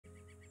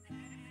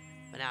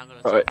But now I'm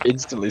gonna. I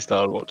instantly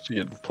started watching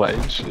it and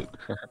playing shit.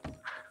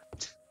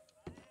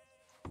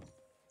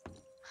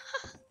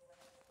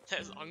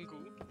 There's Uncle.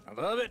 I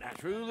love it. I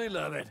truly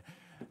love it.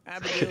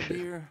 Abigail,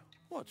 dear,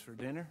 what's for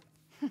dinner?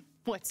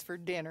 What's for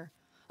dinner?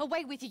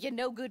 Away with you, you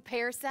no-good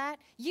parasite.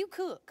 You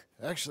cook.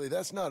 Actually,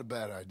 that's not a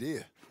bad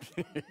idea.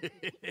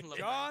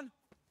 John,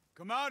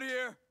 come out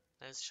here.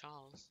 There's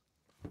Charles.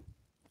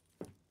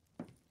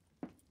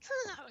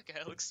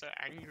 Abigail looks so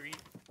angry.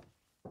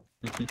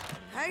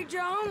 Hey,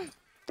 John.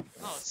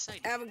 Oh, it's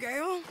Sadie.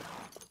 Abigail.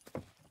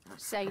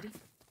 Sadie.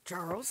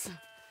 Charles.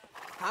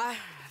 I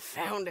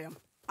found him.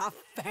 I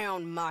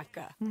found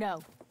Micah.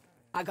 No.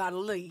 I got a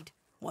lead.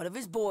 One of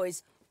his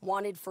boys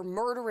wanted for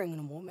murdering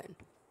a woman.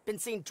 Been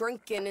seen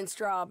drinking in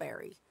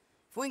Strawberry.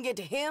 If we can get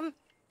to him,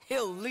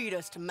 he'll lead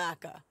us to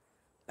Micah.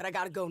 But I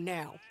gotta go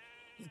now.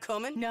 You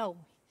coming? No.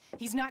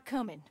 He's not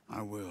coming.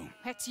 I will.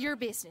 That's your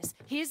business.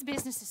 His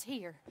business is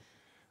here.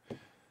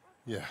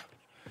 Yeah.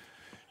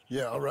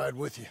 Yeah, I'll ride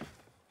with you.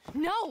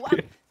 No,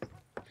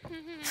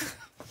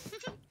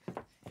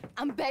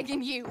 I'm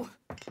begging you.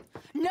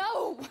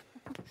 No!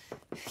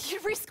 You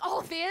risk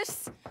all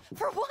this?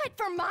 For what?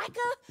 For Micah?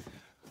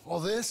 All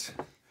this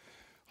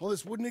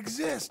wouldn't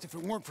exist if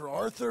it weren't for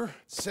Arthur,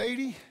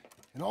 Sadie,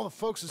 and all the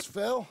folks as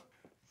fell.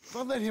 If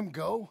I let him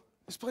go,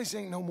 this place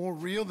ain't no more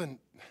real than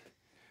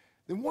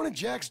one of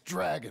Jack's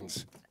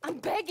dragons. I'm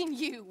begging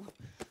you.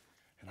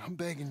 And I'm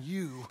begging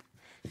you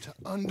to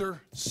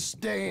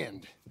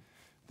understand.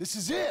 This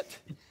is it.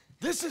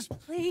 This is...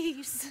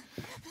 Please.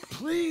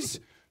 Please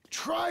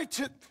try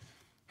to...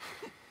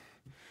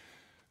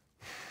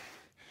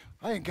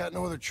 I ain't got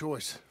no other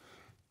choice.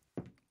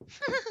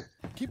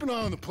 Keep an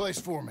eye on the place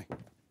for me.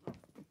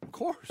 Of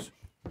course.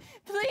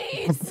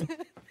 Please.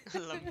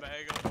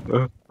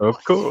 Lumbago.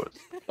 Of course.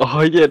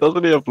 Oh yeah,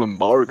 doesn't he have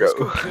lumbago? Let's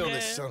go kill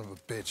this Yeah. son of a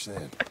bitch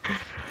then.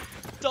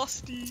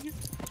 Dusty.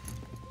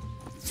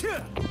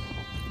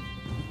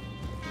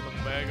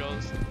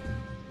 Lumbagos.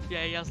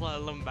 Yeah, he has like a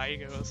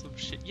lumbago or some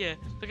shit. Yeah,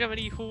 look how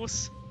many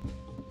horse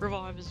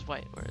revivers.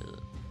 Wait, where is it?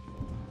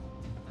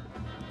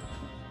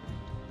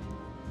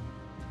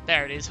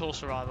 There it is,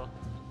 horse reviver.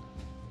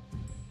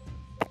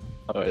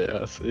 Oh yeah,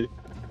 I see.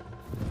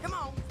 Come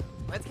on.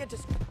 Let's get to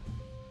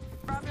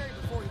Strawberry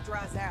before he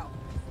dries out.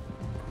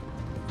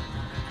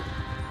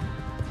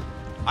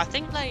 I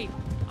think they.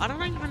 I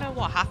don't even know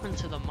what happened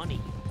to the money.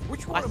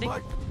 Which I one of think.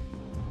 my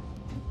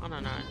I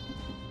don't know.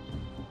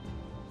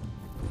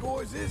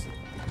 boys is it?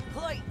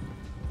 Cleet,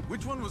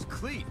 Which one was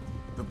Cleet?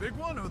 The big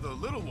one or the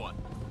little one?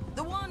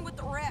 the one with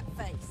the rat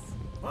face.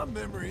 My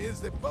memory is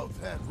they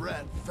both had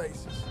rat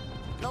faces.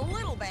 The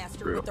little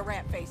bastard with the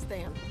rat face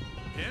then.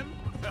 Him?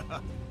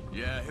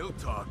 Yeah, he'll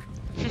talk.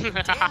 Damn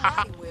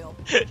right he will.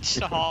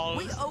 Charles.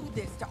 We owe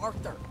this to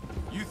Arthur.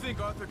 You think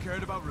Arthur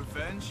cared about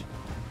revenge?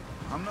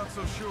 I'm not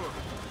so sure.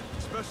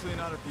 Especially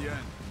not at the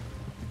end.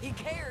 He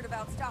cared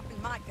about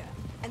stopping Micah,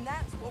 and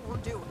that's what we're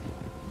doing.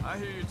 I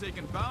hear you're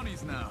taking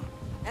bounties now.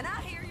 And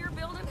I hear you're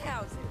building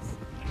houses.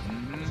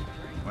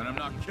 When I'm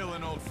not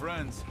killing old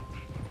friends.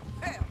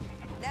 Hell,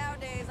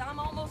 nowadays I'm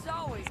almost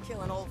always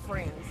killing old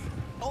friends.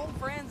 Old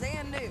friends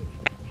and new.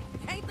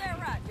 Ain't that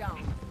right,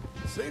 John?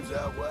 Seems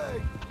that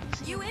way.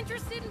 You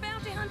interested in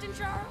bounty hunting,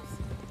 Charles?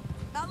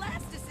 My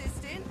last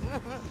assistant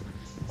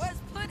was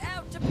put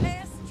out to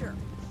pasture.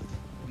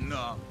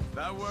 No,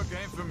 that work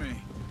ain't for me.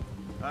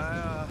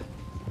 I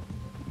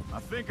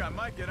think I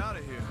might get out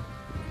of here.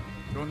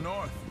 Go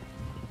north.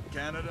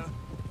 Canada.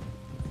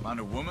 Find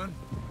a woman.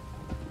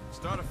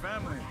 Start a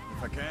family,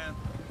 if I can.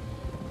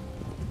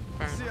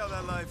 See how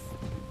that life...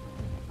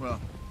 Well,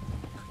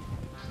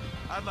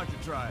 I'd like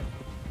to try it.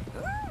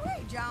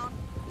 Hey, John,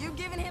 you've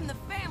given him the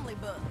family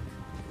bug.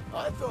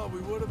 I thought we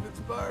would have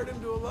inspired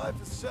him to a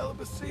life of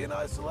celibacy and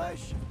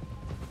isolation.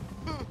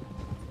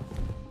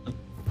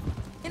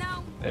 You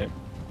know, Yeah.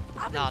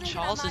 I've been Nah, thinking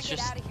Charles I might is get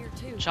just- out of here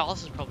too.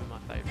 Charles is probably my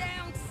favorite.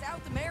 Down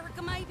South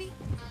America, maybe.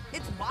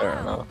 It's Fair wild,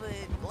 enough.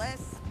 but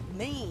less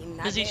mean.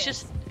 Because he's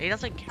just, he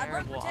doesn't I'd care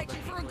run what other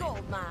protection for a people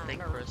gold mine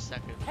think or for a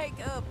second. take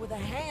up with a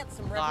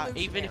handsome Like,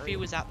 revolutionary. even if he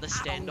was at the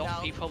I don't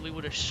standoff, he know. probably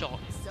would have shot.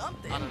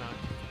 Something. I don't know.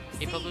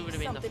 He probably would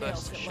have been the Something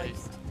first to else, at shoot.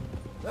 least.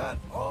 That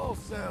all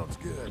sounds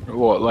good.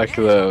 What, like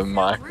Yeah, the sounds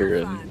Micha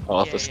real and fine.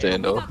 Arthur Yeah, yeah.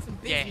 We standoff? got some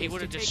Yeah, he business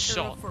would've to just take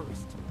care of shot.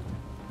 first.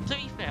 To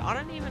be fair, I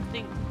don't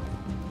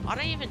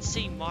even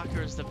see Micah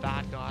as the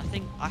bad guy. I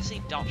think I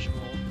see Dutch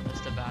more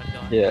as the bad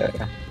guy.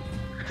 Yeah.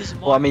 Because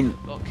Micah Well, I mean-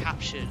 got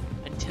captured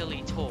until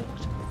he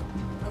talked.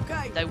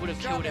 Okay. They would have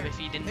killed him Strawberry, if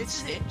he didn't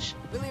this is it. snitch.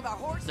 We leave our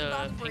horses The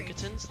by the bridge.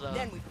 Pinkertons,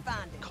 Then the we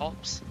find it.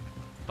 cops.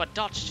 But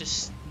Dutch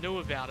just knew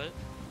about it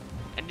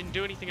and didn't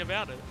do anything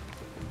about it.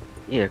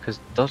 Yeah, because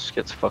Dutch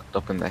gets fucked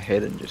up in the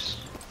head and just...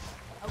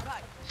 Okay.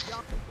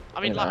 John.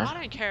 I mean, You like, know? I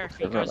don't care if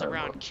he I don't goes know,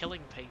 around but-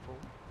 killing people.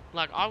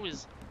 Like, I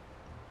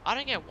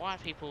don't get why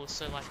people are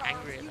so, like,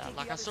 angry at that.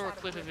 Like, I saw a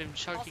clip of him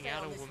choking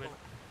out a woman,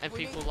 and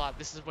people like,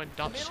 this is when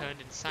Dutch turned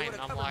insane,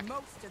 and I'm like,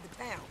 Most of the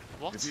town.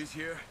 what? If he's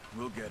here,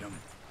 we'll get him.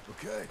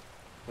 Okay,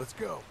 let's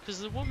go.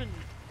 Because the woman,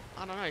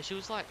 I don't know, she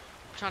was like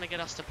trying to get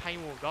us to pay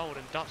more gold,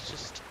 and Dutch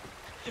just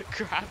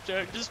grabbed her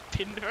and just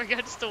pinned her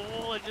against the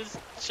wall and just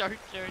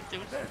choked her until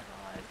she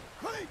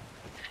died.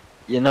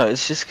 You know,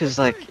 it's just because,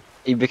 like,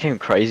 he became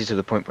crazy to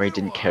the point where he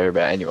didn't care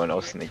about anyone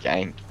else in the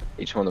gang.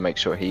 He just wanted to make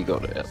sure he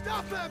got it.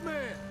 Stop that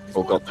man!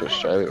 Or got to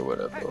Australia or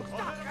whatever.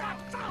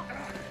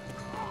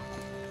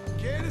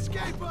 Can't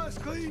escape us,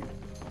 Cleve.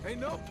 Ain't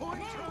no point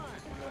in trying.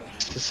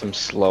 It's just some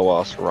slow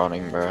ass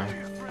running, bro.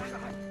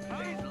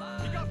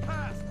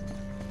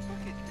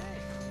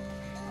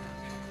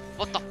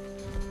 What the?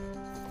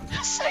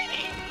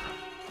 Sadie!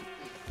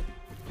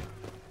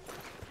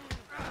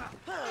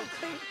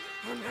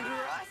 Remember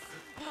us?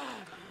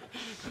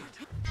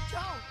 Joe,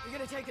 you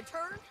gonna take a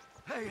turn?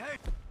 Hey, hey.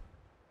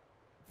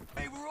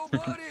 Hey, we're all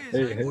buddies,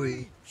 Hey, ain't we?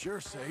 hey. Sure,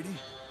 Sadie.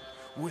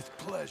 With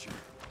pleasure.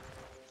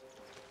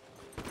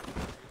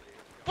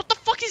 What the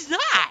fuck is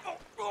that?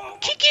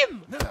 Kick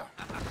him! Now,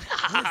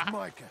 where's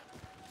Micah?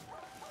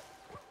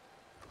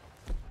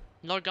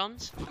 No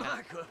guns? Okay.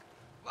 Michael,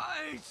 I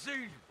ain't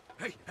seen you.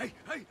 Hey, hey,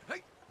 hey,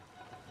 hey.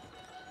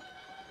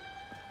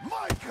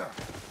 Micah!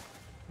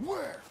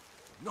 Where?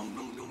 No,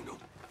 no, no, no.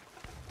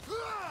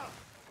 Ah!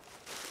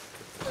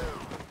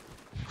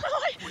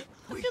 I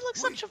feel like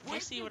such a wait,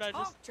 pussy when I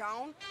just... Talk,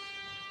 John.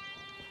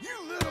 You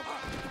little...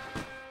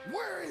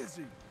 Where is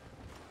he?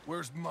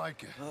 Where's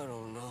Micah? I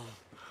don't know.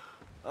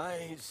 I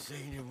ain't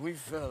seen him. We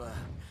fell out.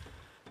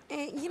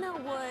 You know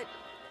what?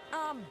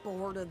 I'm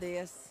bored of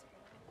this.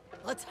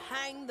 Let's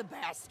hang the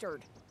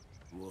bastard.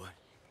 What?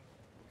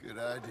 Good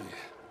idea.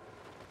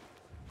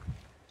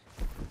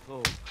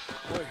 Oh,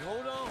 wait,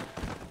 hold on.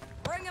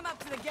 Bring him up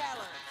to the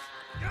gallows.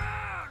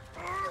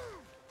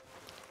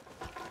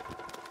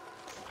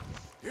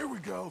 Here we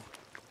go.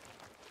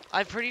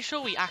 I'm pretty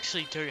sure we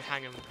actually do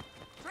hang him.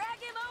 Drag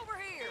him over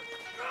here.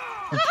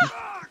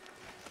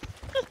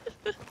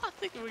 I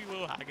think we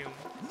will hang him.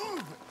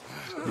 Move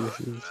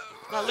it.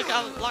 No, look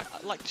how,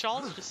 like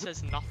Charles just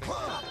says nothing.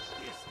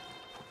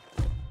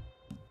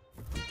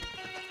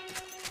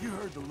 You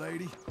heard the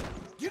lady.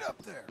 Get up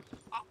there.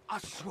 I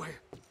swear.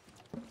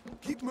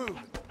 Keep moving.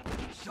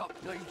 Stop.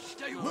 No, you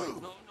stay away.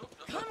 Move. No, no,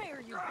 no. Come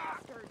here, you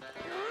bastard.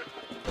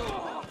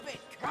 Move it.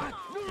 Come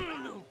No, no,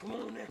 no. Come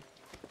on now.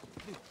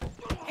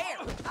 on. Here,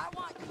 I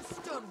want you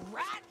stood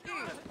right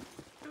here.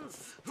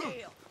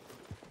 Still.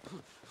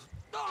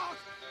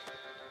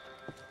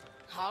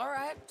 All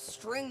right,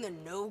 string the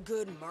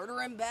no-good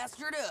murdering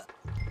bastard up.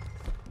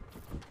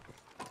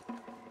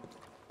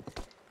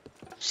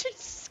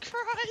 Jesus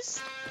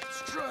Christ!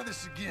 Let's try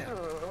this again.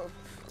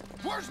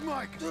 Where's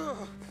Micah?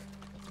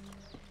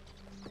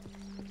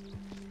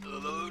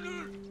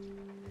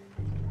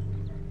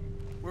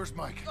 Where's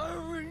Micah? I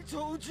already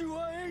told you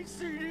I ain't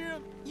seen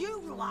him.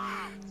 You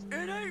lie.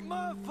 It ain't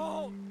my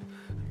fault.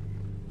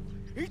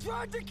 He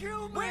tried to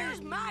kill me.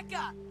 Where's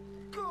Micah?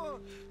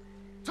 God.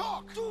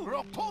 Talk, or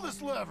I'll pull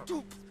this lever.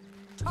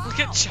 Look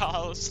at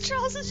Charles.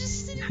 Charles is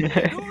just sitting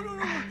there. No, no, no,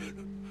 no,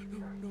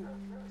 no, no.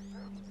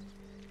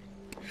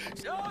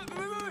 Stop!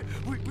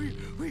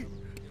 Wait.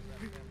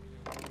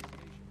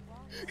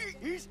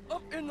 He's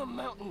up in the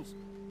mountains.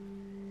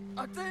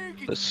 I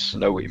think The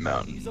snowy he's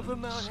mountains. up in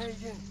Mount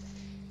Hagen.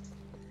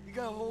 You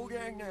got a whole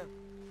gang now.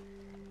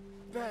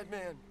 Bad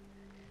man.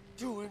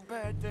 Doing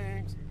bad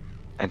things.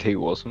 And he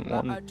wasn't I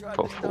one tried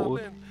for to stop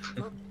forward. him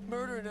from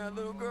murdering that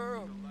little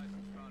girl.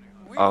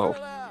 We Oh.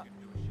 fell out.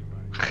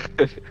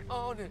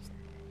 Honest.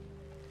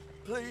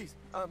 Please,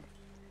 I'm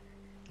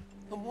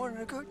one of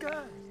the good guys.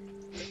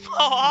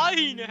 Oh, are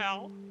you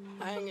now?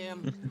 Hang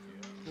him.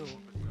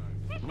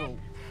 No.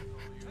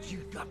 You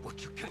got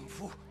what you came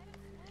for.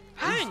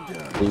 Hang!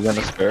 Are you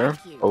gonna spare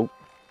him? Oh,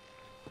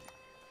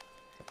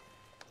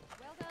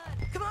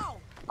 Come on.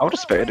 I would have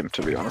spared him,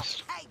 to be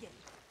honest. Hagen.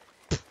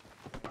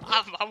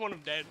 I want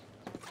him dead.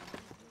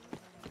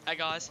 Hey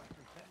guys,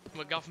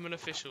 we're government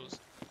officials.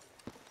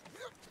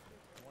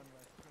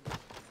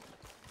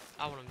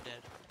 I want him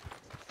dead.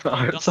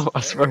 I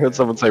swear I heard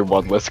someone say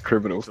one less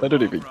criminals. They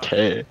don't even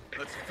care.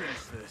 Let's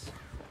finish this.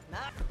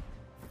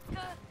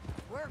 Micah,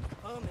 we're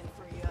coming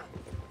for you.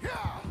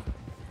 Yeah.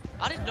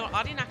 I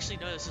didn't actually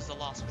know this was the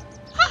last one.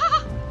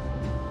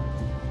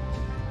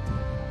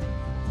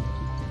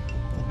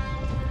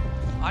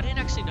 I didn't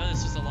actually know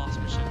this was the last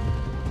mission.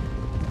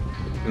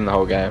 In the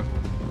whole game.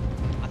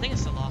 I think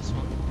it's the last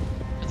one.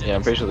 Is it? Yeah,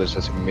 I'm pretty sure there's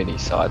just mini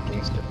side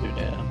things to do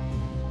now.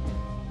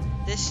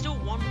 There's still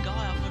one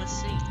guy I'm gonna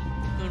see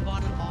who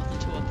invited Arthur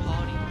to a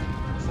party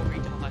before he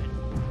died.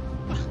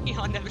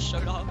 Yeah, I never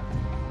showed up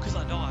because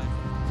I died.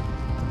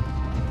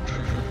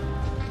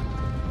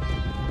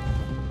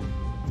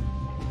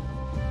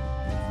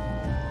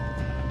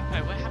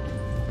 Hey, what happened?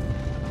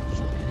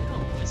 Fucking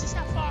hell, is this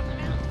how far up the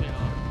mountains we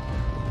are?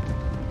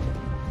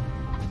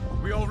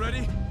 We all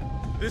ready?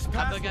 This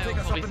path will Abigail take us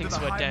up probably into thinks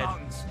the we're high dead.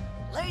 mountains.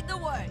 Lead the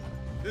way.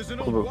 There's an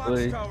old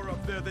Probably. watchtower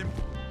up there they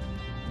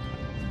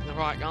The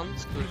right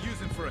guns? were Good.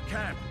 using for a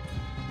camp.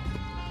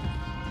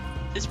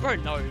 This bro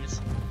knows.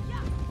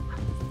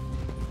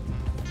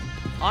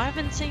 I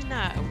haven't seen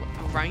that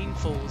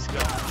rainfalls go.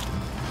 There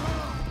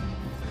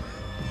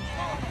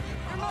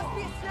must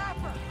be a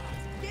sniper.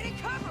 Get in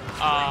cover.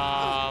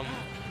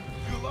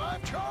 You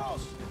alive?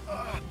 Charles!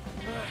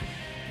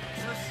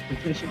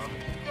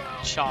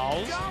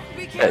 Charles?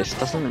 Yes,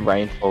 doesn't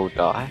Rainfall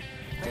die?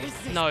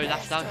 No,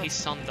 that's how his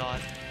son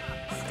died.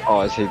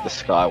 Oh, is he the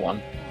sky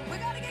one?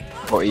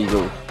 Or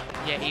Eagle?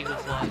 Yeah, Eagle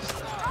flies.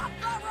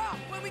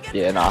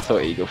 Yeah, no, I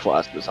thought Eagle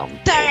flies was on.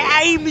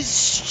 That aim is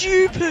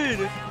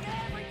stupid!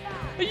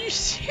 Are you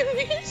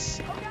serious?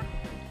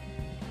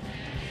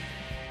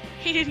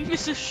 He didn't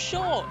miss a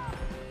shot!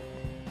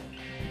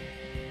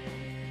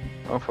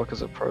 Oh fuck,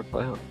 is a pro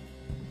player?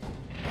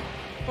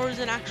 Or is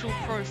an actual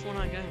pro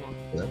Fortnite gamer?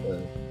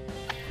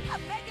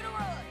 I'm making a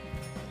run.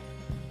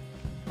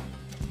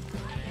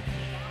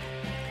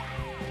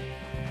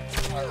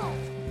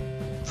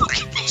 Look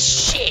at this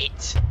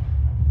shit!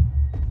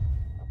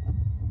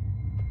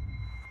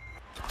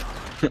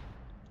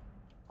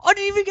 I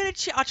didn't even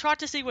get a I tried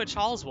to see where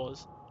Charles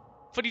was,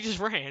 but he just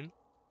ran.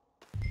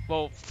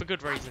 Well, for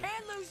good reason. I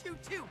can't lose you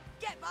too.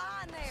 Get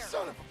behind there.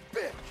 Son of a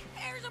bitch!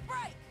 There's a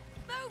break.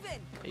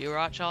 Moving. Are you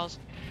alright, Charles?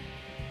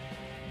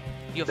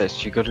 You're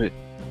Yes, you gotta.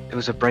 There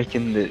was a break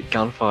in the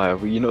gunfire.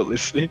 Were you not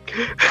listening?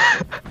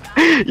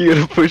 You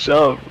gotta push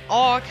up.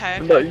 Oh, okay.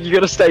 No, you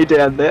gotta stay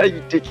down there,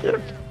 you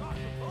dickhead.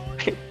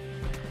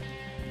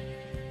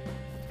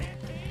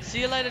 See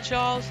you later,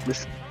 Charles.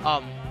 Listen.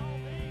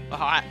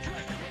 Alright.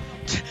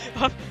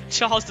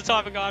 Charles, the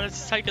type of guy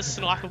to take a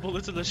sniper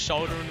bullet to the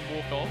shoulder and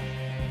walk off.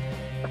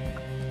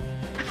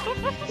 Oh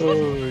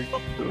my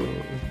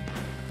god.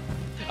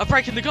 A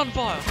break in the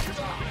gunfire.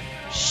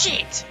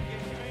 Shit.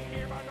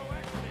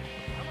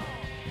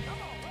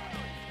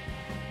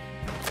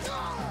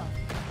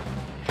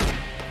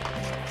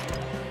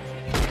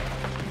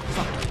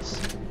 Fuck this.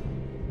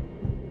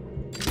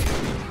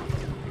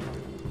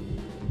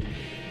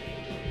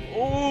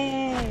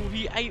 Oh,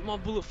 he ate my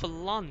bullet for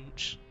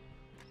lunch.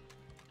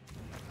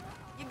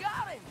 You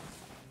got him.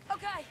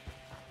 Okay,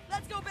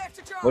 let's go back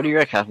to Charles. What do you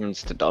reckon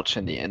happens to Dodge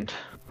in the end?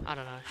 I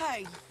don't know.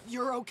 Hey,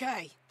 you're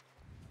okay.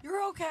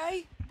 You're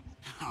okay.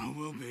 I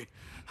will be.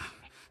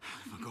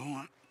 Go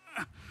on.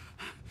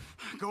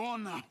 Go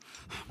on now.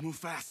 Move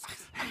fast.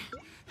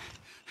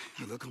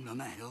 They'll come down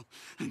that hill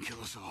and kill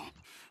us all.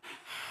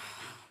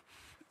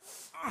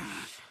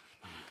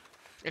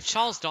 If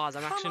Charles dies,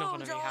 I'm actually not on,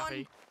 going to be John.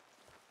 happy.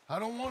 I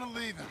don't want to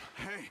leave him.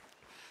 Hey,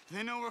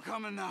 they know we're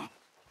coming now.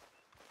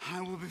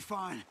 I will be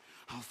fine.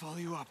 I'll follow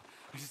you up.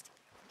 I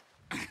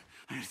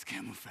just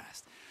can't move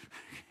fast.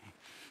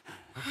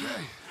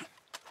 Okay.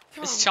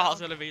 Is Charles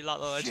going to be like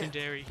the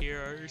legendary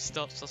hero who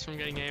stops us from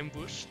getting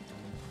ambushed?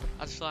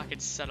 I just feel like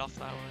it's set off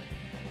that way.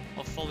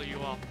 I'll follow you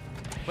up.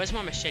 Where's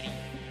my machete?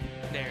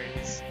 There it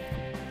is.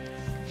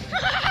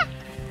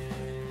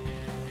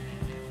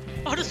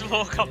 I'll just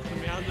walk up the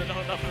mountain and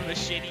hold up a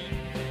machete.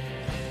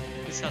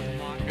 This has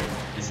Marco.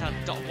 This has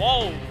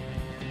whoa!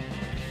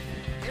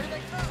 Here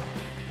they come.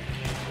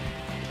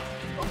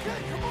 Okay,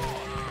 come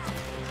on!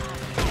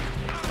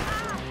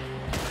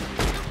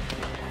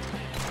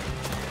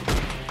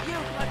 You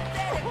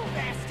pathetic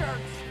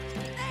bastards.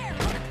 There,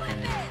 clip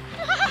it.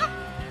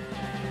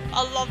 I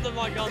love that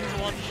my gun's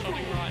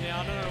one-shotting right now.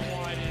 I don't know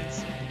why it is,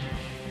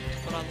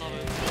 but I love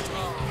it.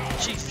 Oh,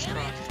 Jesus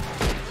Christ!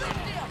 Clip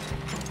them.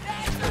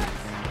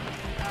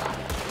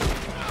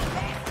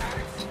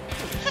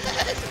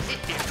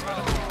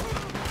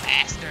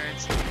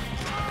 Bastards. Bastards!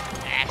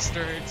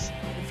 Bastards!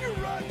 If you're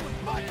riding with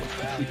Michael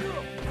Bell, you're a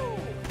fool!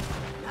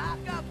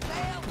 Knock up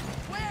Bale.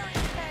 Where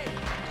is he?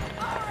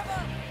 More of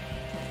them.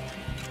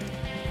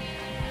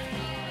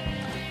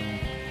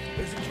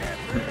 There's a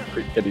camper here.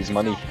 Quick, get his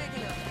money. Not big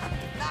enough.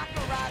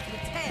 Knocker rides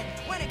with 10,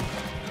 20.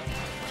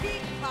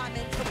 Keep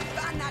climbing till we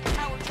find that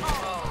tower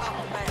Charles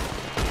talking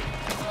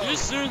about. You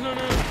Susan!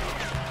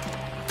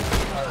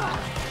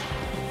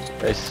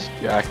 Yes,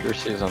 your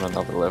accuracy is on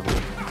another level.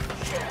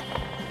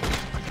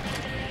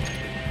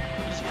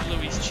 Just blew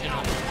his chin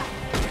off.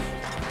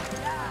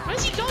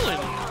 Where's he going?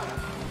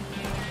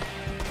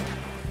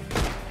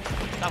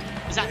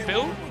 Is that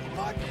Bill?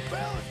 Michael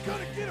Bell is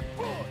gonna get a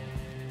bullet!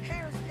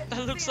 Hair's getting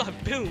That looks thin.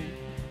 like Bill.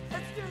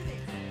 Let's do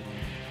this.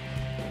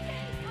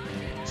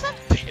 Is that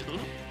Bill?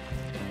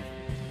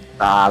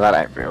 Nah, that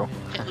ain't real.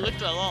 It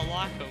looked a lot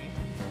like him.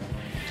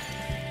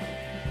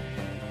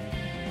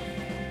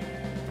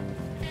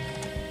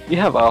 You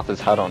have Arthur's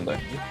hat on, don't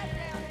you?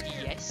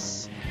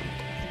 Yes.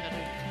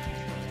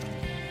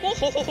 Oh,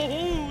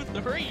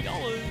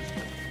 $3.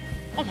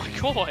 Oh my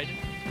god.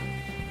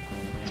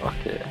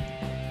 Fuck yeah.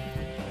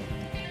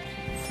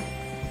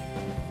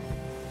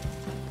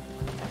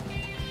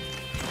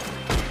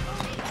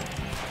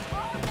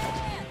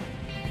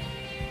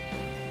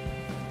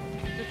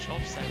 Good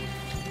job, Sam.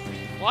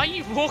 Why are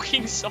you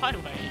walking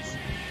sideways?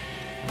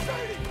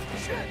 Sadie!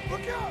 Shit!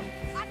 Look out!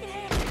 I can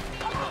handle it.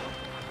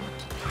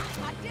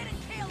 I didn't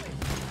kill him.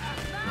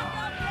 Knock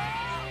up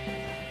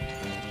Bale.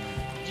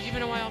 You're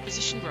giving away our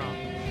position, bro.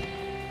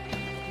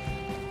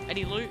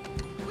 Any loot?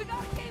 We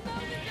gotta keep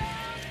moving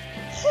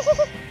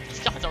down.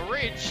 These guys are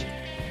rich.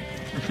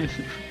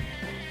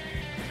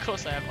 Of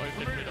course they have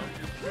open middle.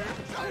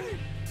 Sadie!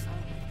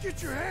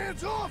 Get your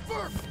hands off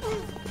her!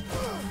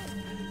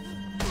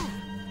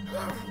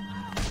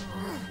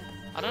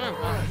 I don't know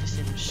why I just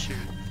didn't shoot.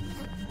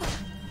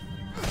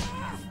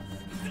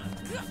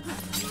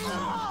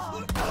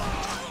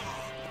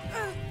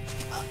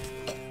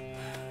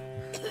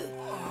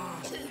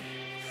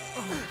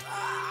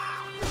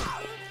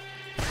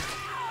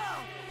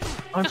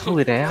 I pull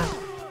it out.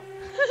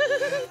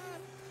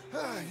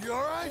 You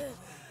alright?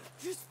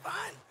 Just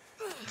fine.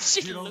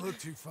 You don't look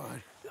too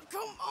fine.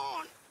 Come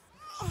on.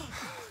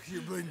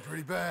 You're bleeding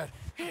pretty bad.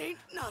 Ain't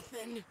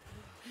nothing.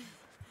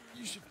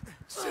 You should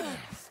sit down.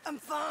 I'm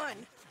fine.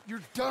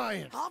 You're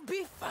dying. I'll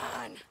be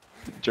fine.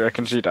 Do you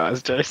reckon she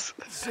dies, Jace?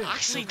 Sit. I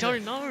actually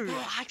don't know.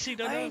 I actually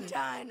don't I know. ain't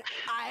dying.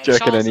 Do you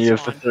reckon Charles any is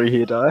of the fine. 3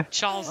 here die?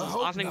 Charles, I is,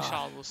 hope I think not.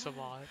 Charles will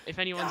survive. If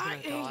anyone's I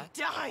gonna die. ain't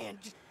dying.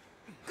 Just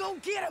go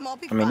get him. I'll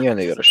be I mean, fine. you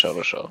only got Just a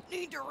shoulder shot.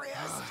 need to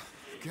rest.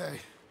 Okay.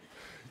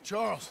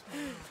 Charles,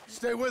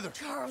 stay with her.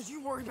 Charles,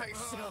 you worry about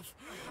yourself.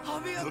 I'll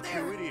be up Look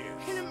there who it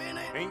is. in a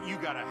minute. Ain't you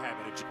got a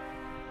habit of...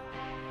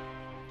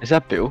 Is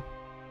that Bill?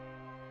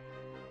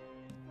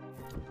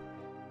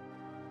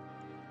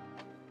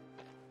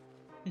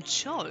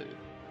 Joe?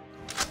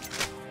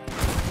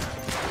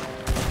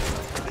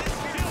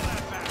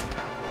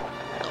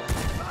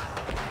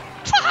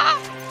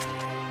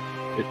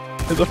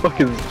 Who the fuck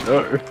is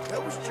Joe?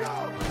 That was Joe.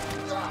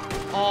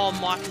 Oh,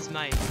 Micah's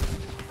mate.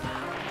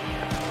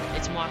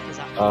 It's Micah's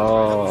actor.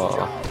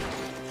 Oh.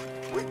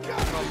 We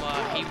got From,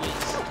 he was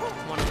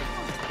one of the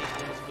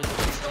people who was with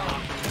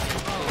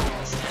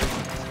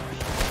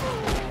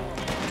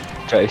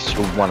Jace,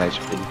 you're 1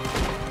 HP.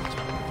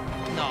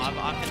 No, I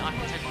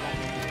can take one.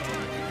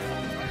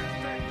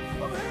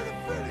 I'm here to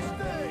finish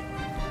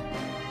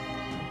things.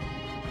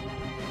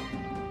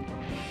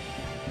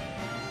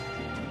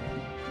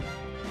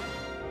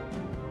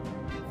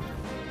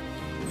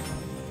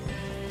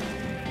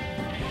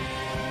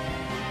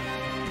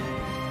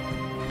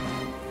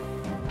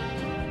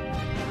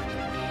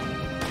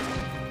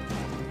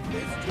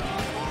 It's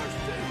John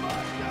Marston,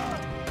 my God.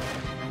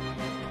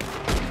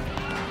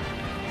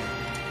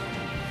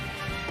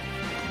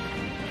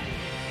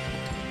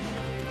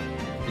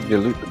 Did you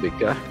loot the big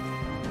guy?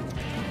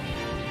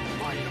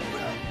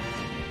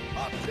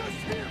 I'm just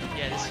here.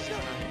 Yeah, this is right.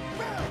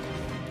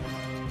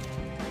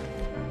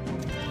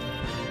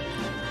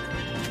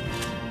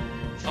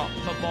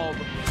 For Bob.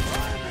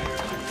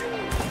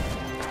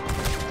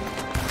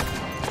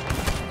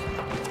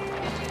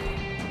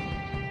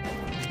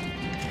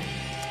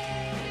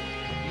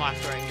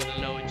 Micah ain't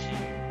gonna know it's you.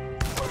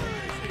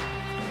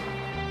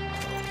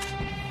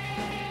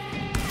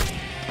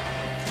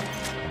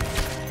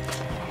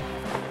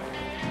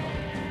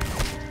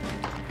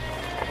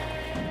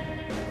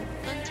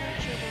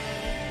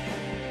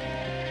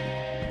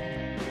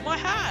 My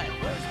hat!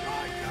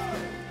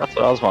 That's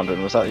what I was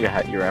wondering. Was that your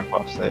hat you ran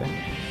past there?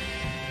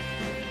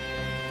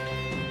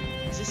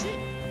 Is this it?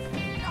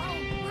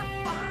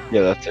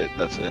 Yeah, that's it.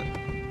 That's it.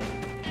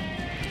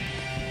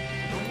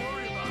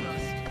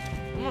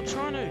 I'm not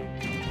trying to.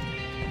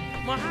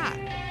 My hat.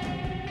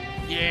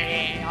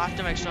 Yeah, I have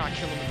to make sure I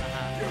kill him in the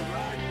hat.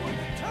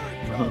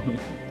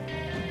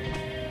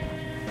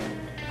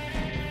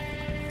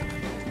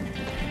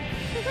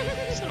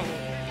 Son of a-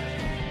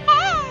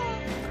 Ah!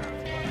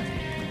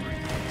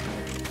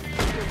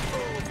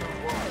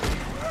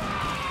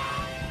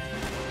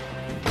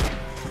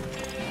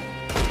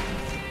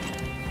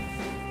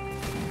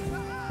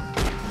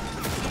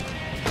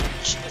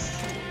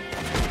 Jesus.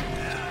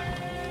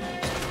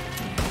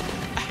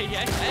 Hey,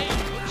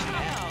 watch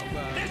out,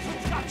 bro. This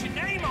one's got your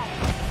name on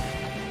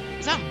it!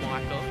 Is that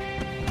Michael?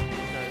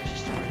 No, it's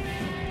just Ray.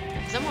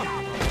 Is that my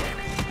brother?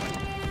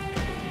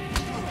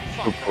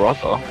 Your Fuck.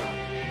 brother?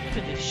 Look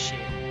at this shit.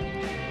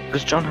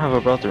 Does John have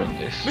a brother in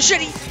this?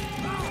 Machete!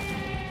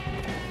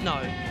 No.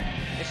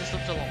 It just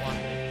looks a lot like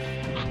me.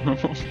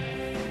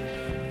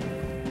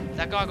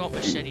 That guy got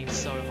macheted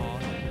so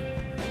hard.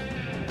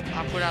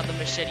 I put out the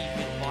machete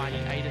with mine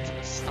and ate it to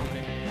the stomach.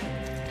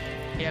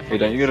 Yeah, Hey,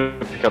 don't you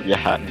gotta pick up your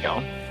hat and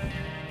gun?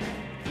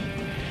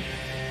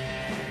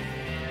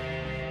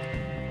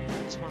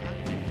 It's my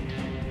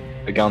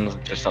hat. The gun's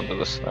just under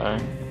the snow.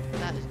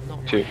 That is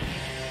not Two.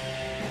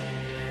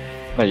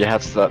 No, your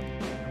hat's that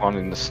one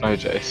in the snow,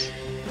 Jace.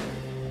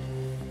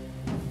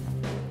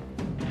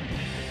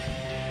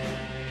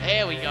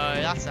 There we go,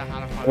 that's the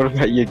hat I What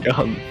about your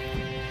gun?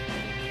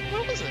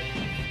 Where was it?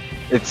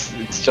 It's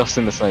just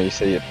in the snow. You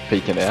see it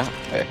peeking out.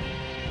 Hey.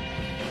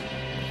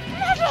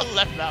 I just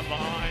left that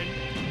behind.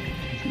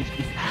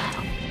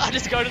 I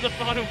just go to the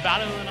final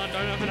battle and I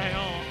don't have an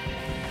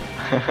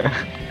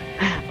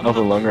AR.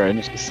 Another long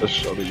range, just a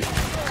shot of you.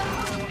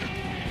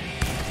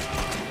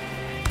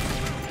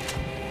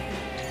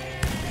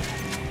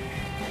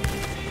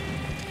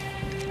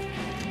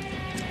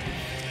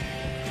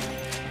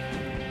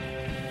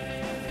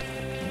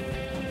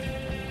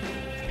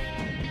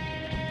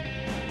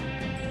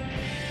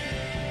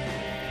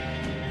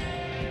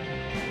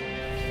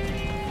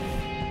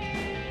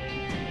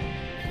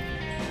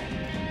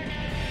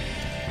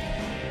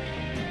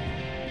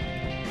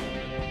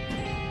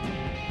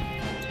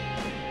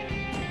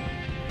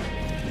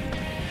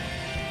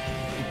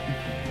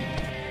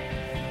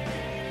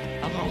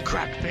 on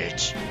crack,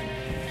 bitch.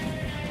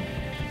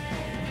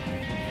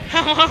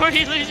 How am I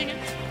already losing it?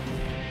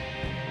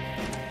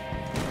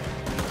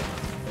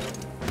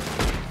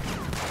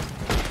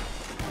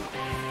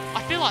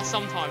 I feel like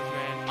sometimes,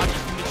 man, I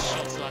just miss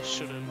shots that I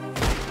shouldn't.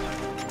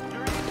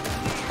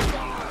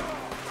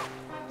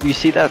 You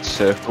see that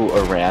circle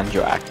around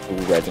your actual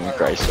red and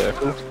grey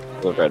circle?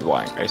 The red,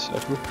 white and grey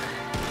circle?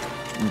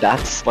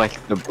 That's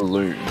like the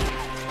balloon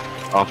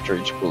after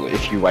each bullet.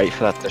 If you wait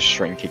for that to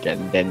shrink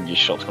again, then your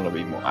shot's gonna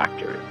be more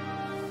accurate.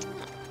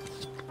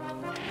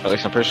 At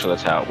least I'm pretty sure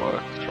that's how it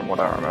works, from what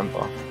I remember.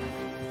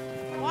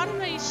 Why do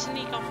they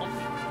sneak up on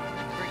me?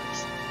 The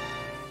creeps.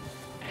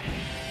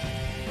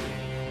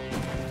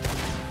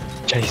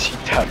 JC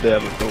tapped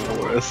out at the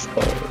worst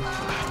time.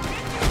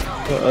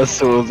 I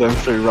saw them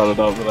three running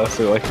up and I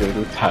saw like a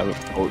little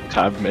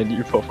tab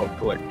menu pop up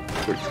for like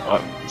quick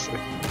time.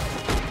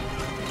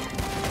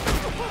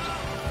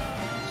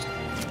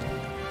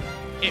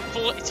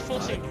 It's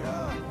forcing.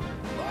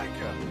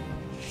 Micah!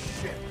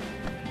 Shit!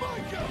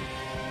 Micah!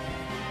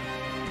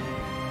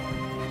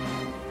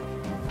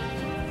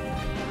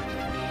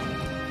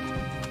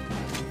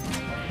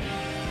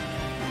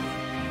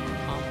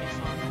 Can't be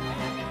fun.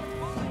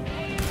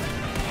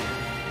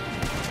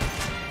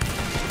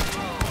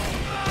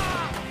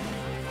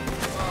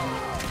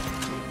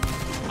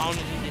 I wanna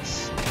do this.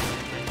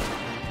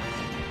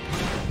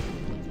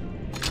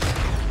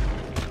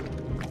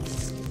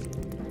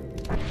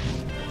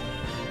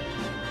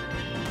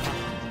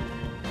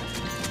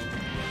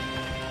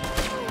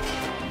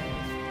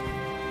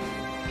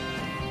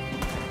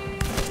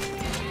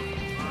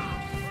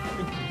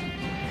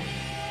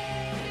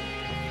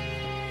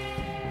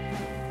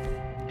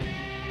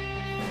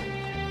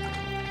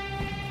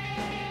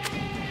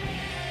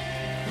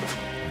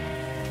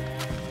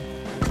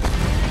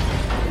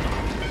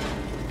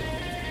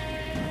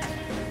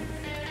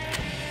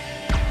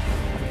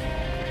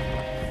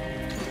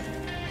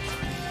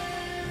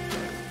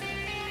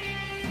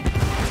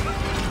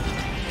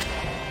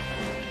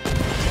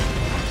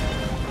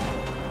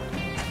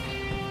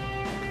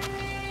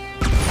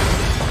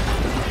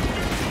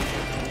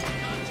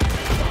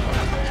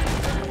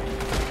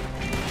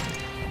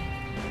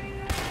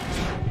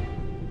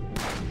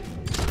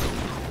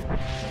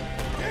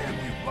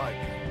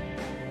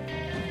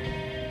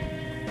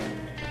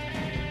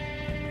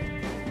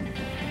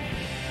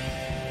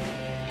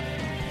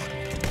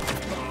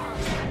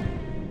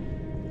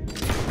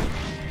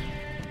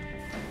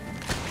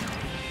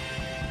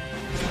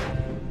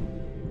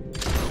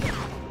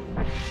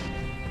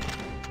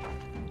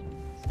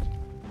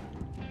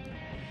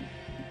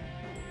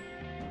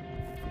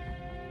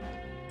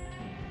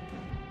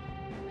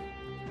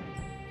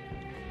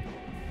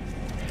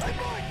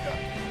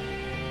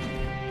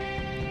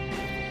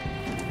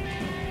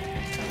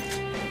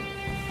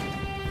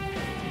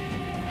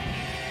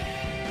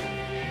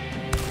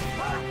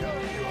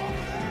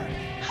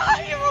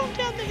 You rolled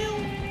down the hill.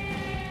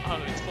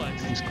 Oh, it's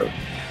close. Let's go.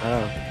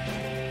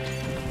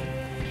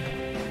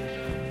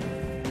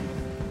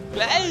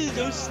 Hey,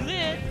 don't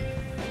slip.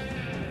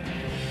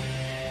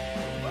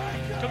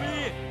 Come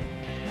here.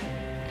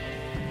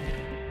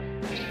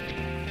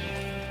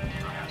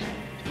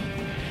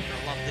 I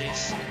love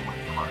this.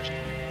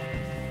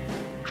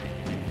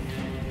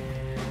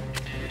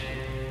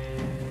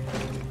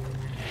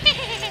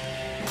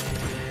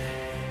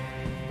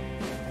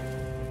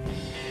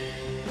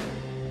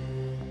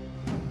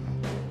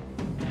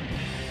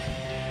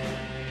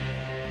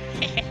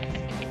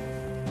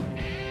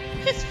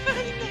 It's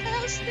burning the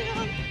house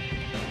down.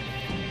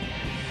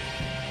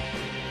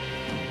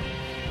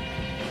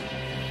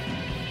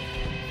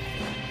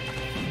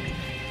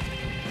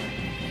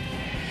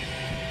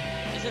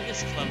 Isn't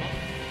this clever?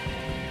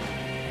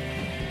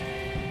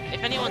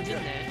 If anyone's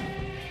in there.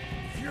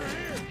 If you're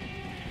here,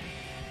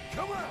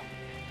 come out!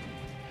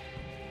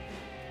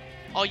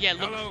 Oh yeah,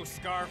 look. Hello,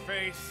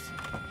 Scarface.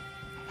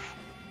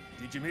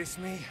 Did you miss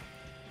me?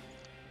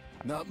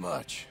 Not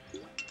much.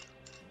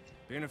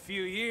 Been a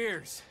few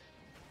years.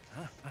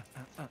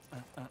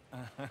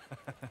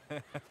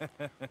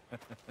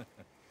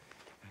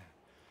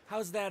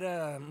 How's that,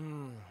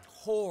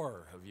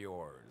 whore of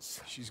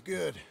yours? She's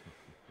good.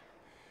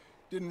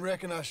 Didn't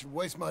reckon I should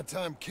waste my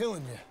time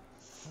killing you.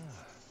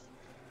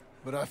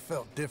 But I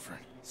felt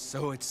different.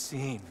 So it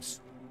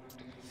seems.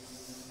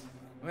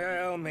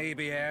 Well,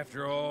 maybe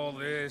after all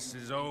this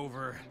is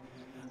over,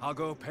 I'll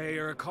go pay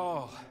her a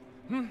call.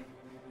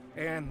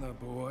 And the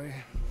boy.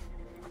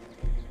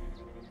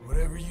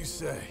 Whatever you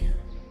say.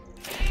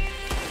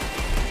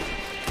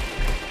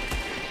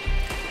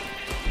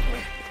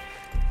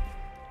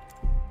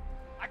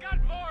 I got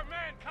more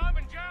men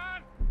coming,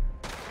 John!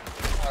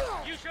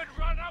 You should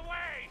run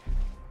away!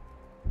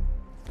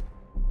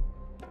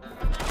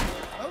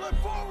 I look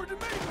forward to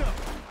meeting them!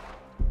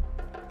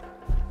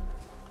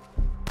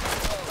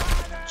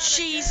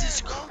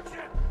 Jesus Christ.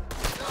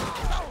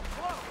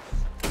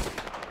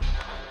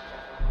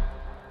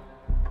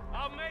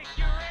 I'll make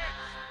your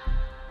itch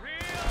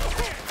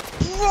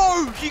real.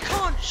 Bro, you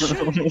can't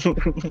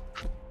shoot.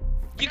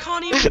 You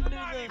can't even do Money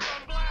that.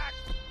 from Black.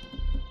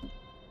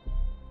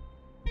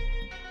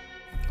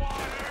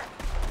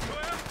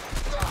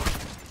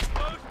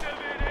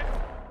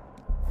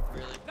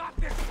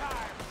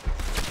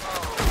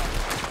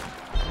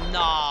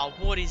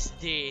 What is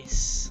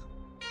this?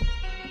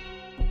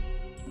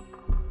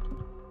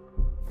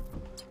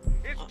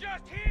 It's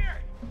just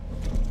here.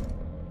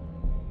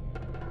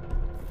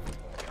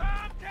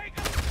 Come take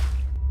a...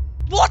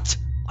 What?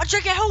 I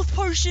drank a health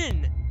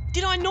potion!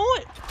 Did I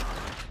not?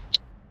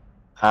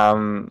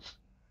 I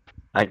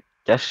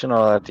guess you're not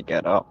allowed to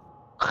get up.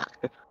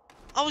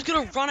 I was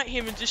gonna run at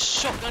him and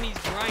just shotgun his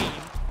brain.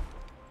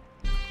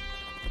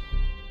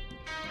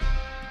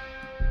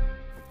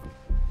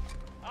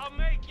 I'll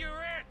make you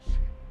rich.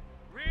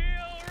 Real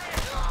rich.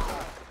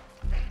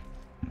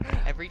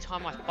 Every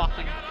time I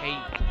fucking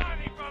hate.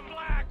 Money from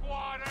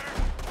Blackwater.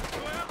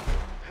 Well,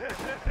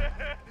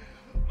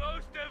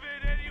 most of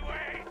it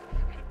anyway.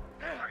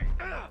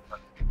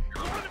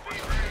 You want to be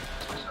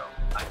rich?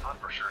 I thought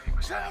for sure he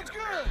was Sounds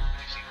having good. an affair.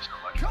 You seem so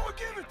much. Come and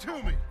give it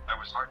to me. I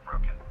was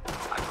heartbroken.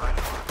 I tried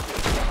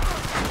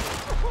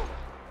hard.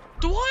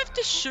 Do I have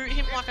to shoot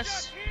him like a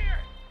Just here.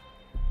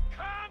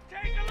 Come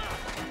take a look.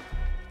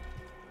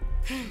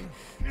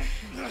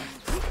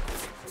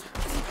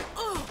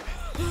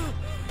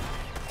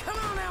 Come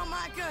on now,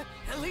 Micah.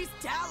 At least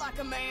die like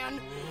a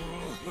man.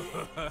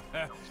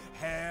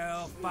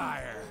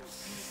 Hellfire.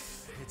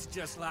 It's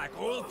just like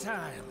old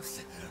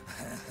times.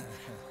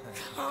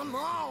 Come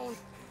on.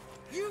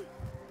 You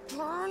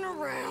turn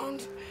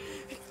around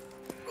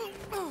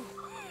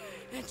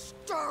and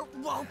start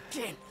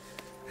walking.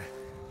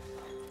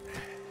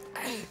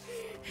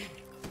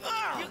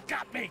 You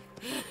got me.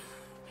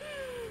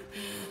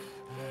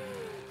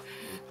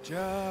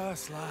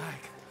 Just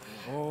like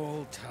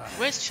old times.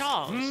 Where's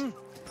Charles?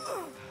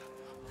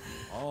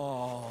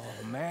 All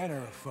manner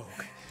of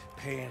folk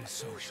paying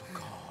social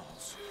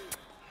calls.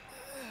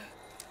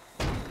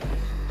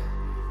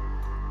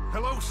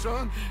 Hello,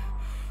 son.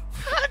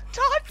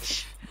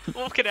 Touch!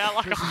 Walking out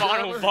like a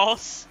final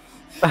boss.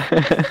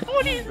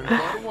 What is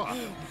that?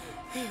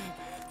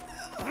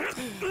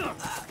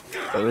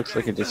 It looks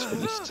like he just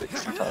finished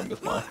 60 time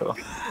with Michael.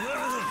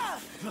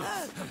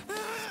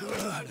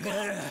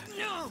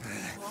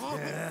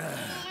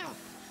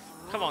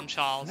 Come on,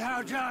 Charles.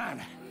 Now,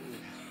 John.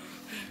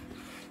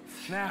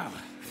 Now,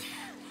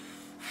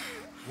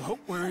 what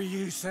were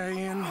you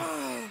saying?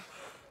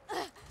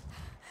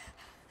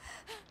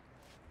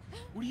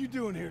 What are you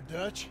doing here,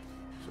 Dutch?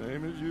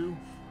 Same as you,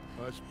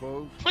 I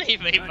suppose. What do you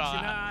mean Dutch by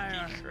and I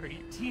that? are You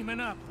creep.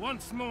 teaming up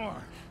once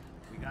more.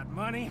 We got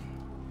money.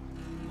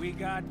 We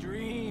got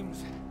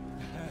dreams.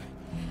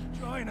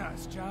 Join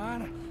us,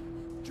 John.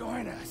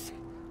 Join us.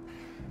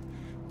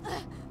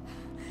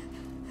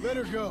 Let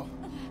her go.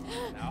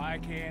 Now, I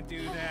can't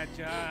do that,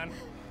 John.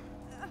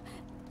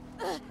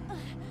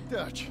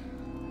 Dutch.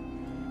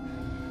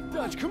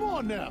 Dutch, come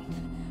on now.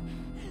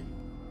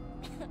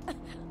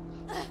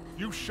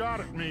 You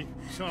shot at me,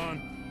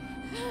 son.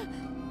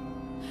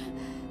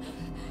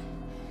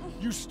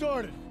 You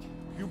started it.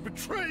 You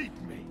betrayed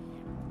me.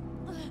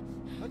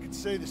 I could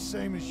say the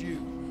same as you.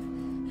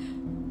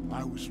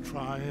 I was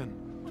trying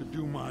to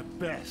do my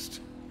best.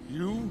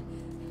 You?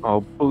 Oh,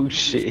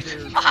 bullshit.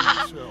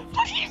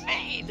 What do you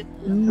mean?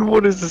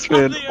 What is this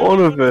man I'm on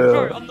the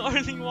bro, about? I'm the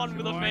only one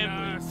with a Join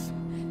family. us.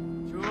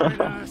 Join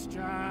us,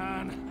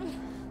 John.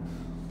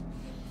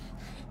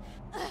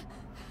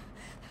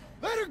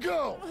 Let her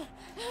go!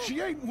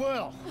 She ain't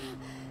well.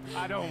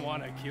 I don't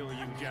want to kill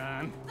you,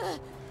 John.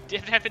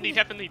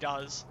 Definitely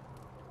does.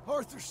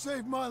 Arthur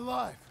saved my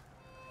life.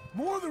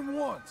 More than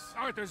once.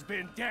 Arthur's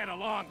been dead a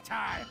long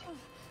time.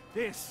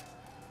 This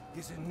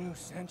is a new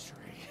century.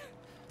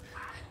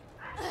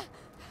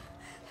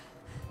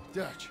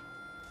 Dutch.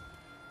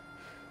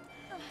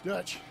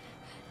 Dutch.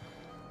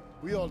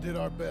 We all did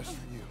our best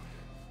for you.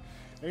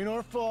 Ain't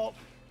our fault.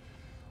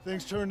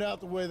 Things turned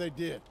out the way they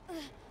did.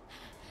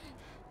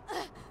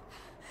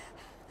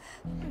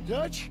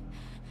 Dutch,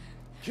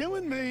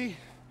 killing me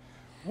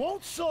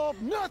won't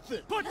solve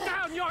nothing. Put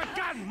down your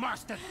gun,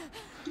 Marston!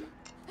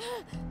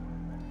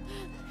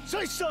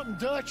 Say something,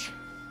 Dutch.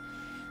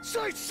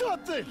 Say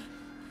something.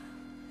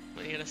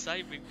 What are you gonna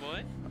say, big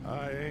boy?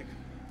 I ain't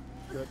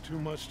got too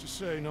much to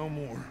say no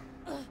more.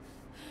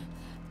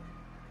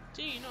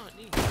 Do you not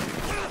need?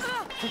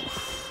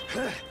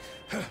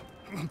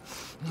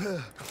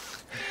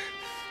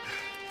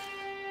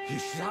 You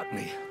shot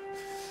me.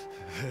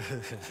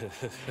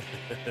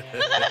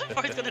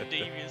 Bro's gonna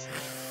devious.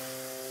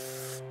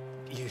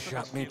 You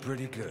shot me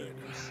pretty good.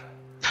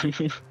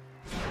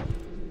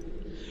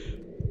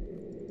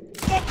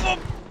 Boom, boom,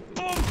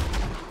 boom,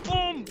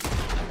 boom.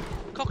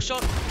 Cock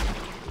shot.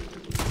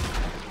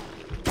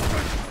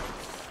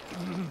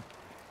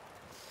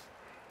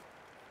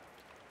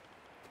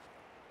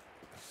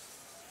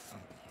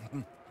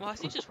 Why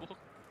is he just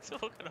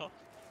walking off?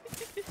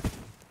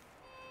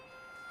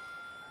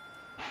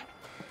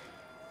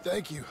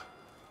 Thank you.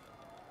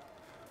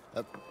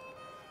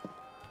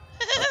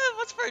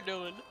 What's Bro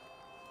doing?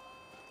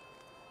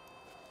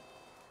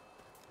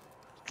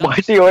 Why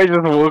do you always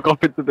just walk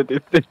off into the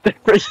distance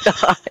every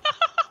time?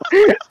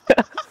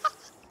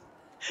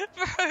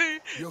 Bro!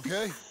 You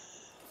okay?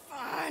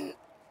 Fine.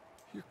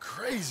 You're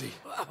crazy.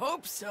 I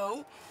hope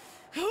so.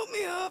 Help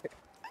me up.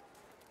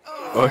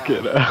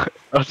 Okay, now.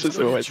 I just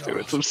always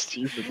doing some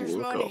stupid Here's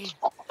money. walk-offs.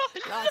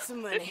 Lots of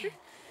money.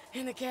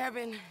 In the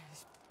cabin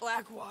is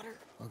Blackwater.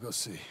 I'll go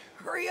see.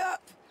 Hurry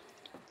up!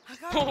 I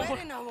got a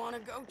wedding I want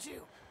to go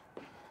to.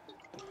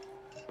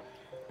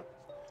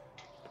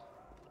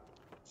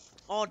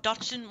 Oh,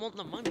 Dutch didn't want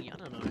the money. I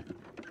don't know.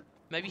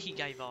 Maybe he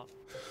gave up.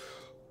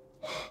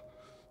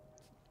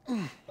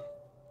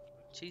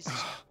 Jesus.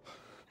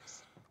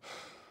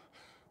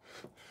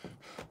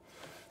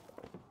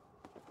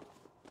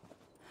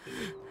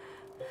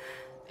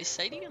 Is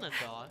Sadie gonna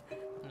die?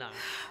 No.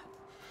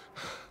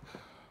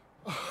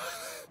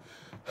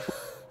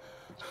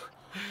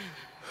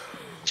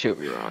 She'll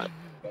be right.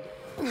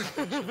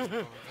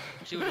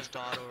 She would have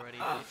died already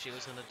if she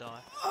was gonna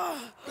die.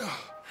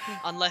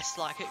 Unless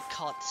like it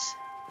cuts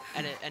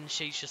and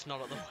she's just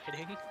not at the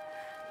wedding.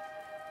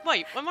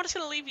 Wait, am I just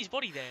gonna leave his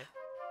body there?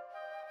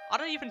 I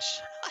don't even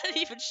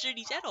shoot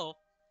his head off.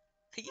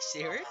 Are you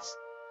serious?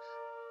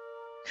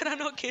 Can I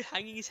not get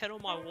hanging his head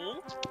on my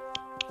wall?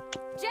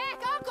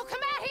 Jack, Uncle, come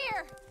out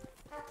here!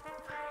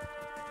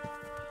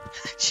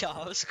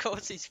 Charles, of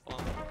course he's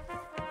fine.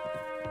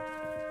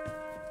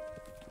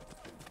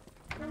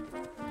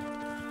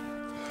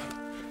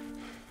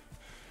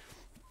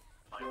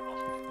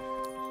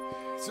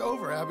 It's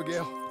over,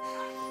 Abigail.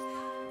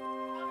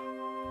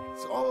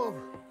 It's all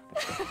over.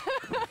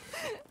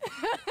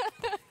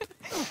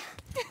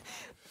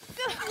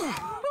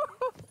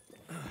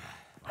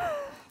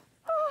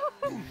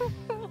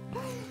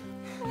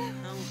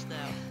 How's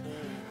that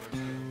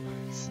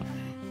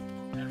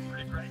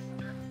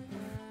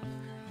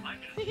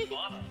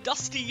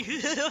Dusty!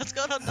 What's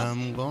going on, Dusty?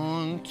 I'm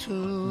going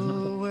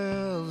to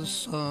where the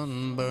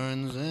sun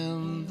burns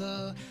in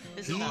the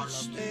Isn't that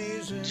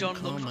lovely? John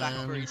looks back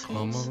for his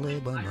horse. lay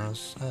by my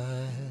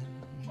side.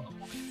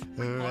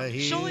 Right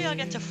Surely I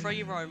get to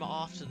free roam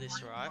after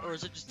this, right? Or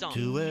is it just done?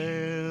 to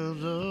where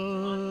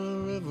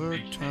the river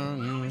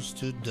turns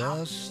to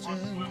dust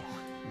and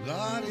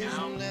God is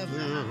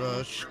never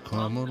rush.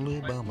 Come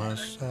only by my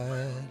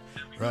side,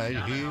 right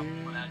here.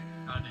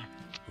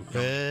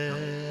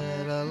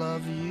 Red, I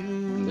love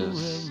you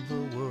Yes. in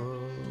the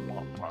world.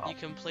 You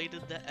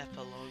completed the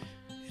epilogue.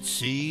 It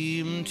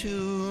seemed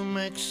to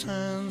make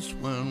sense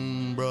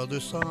when Brother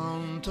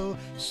Santo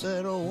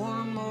said, "Oh,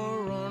 one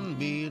more run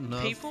be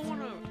enough." People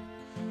want to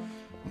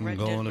Red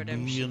Dead Gonna be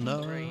Redemption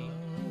enough. 3,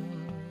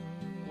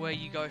 where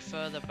you go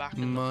further back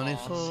in the Money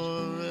past, for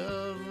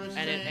everything.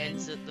 and it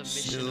ends at the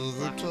mission of Silver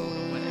Blackwater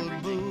when toed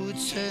everything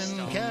boots and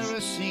starts.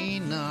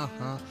 kerosene.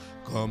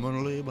 Come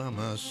and lay by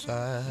my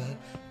side,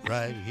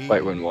 right here.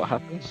 Wait, when what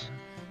happens?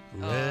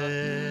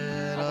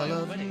 Red, oh, I wait,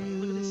 love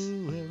wedding. Look at this.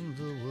 you in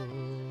the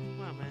world.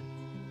 Wow, man.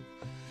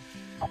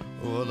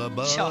 Oh, the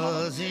Charles,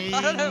 buzzing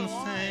I don't know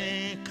why.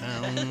 think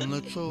and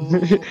the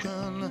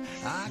choking.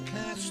 I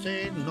can't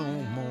stay no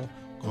more.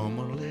 Come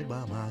and lay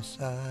by my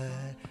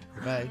side,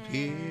 right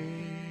here.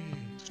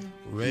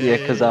 Yeah,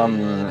 'cause,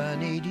 I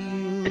need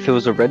you. If it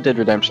was a Red Dead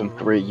Redemption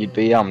 3, you'd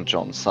be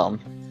John's son.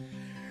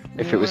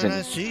 If it was in When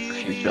I the see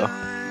future.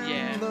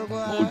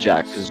 Yeah. Or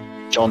Jack, because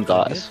John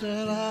dies.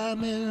 that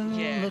I'm in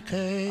Yeah, the I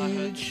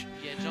heard. cage.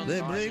 Yeah, John They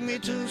dies bring in me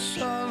Red to Dead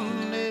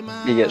Sunday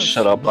mass, He gets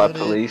shut up by but it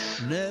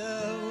police.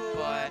 never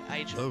by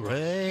Agent the Ross.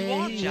 You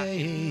are Jack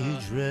in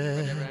rage Red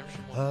red. Dead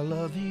Redemption 1. I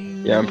love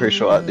you. Yeah, I'm pretty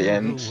sure at the in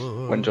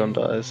end, when John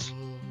dies.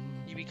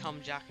 You become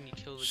Jack and you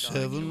kill the guy who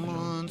 7 killed John.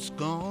 months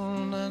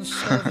gone and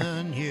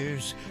 7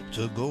 years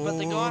to go. But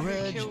the guy who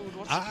Reg. killed,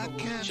 what's I it called,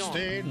 can't John,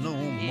 stay no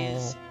more.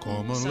 is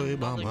Come and some lay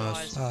by other my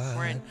guy's side,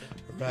 friend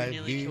who right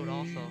nearly here. killed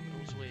Arthur.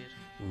 It was weird.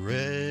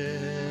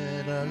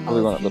 Red, I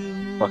Probably one love of the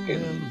you fucking,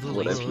 in the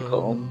whatever you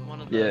call them.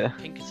 One of the Yeah.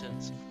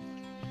 Pinkertons.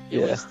 It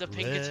Yeah. was the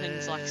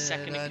Pinkertons like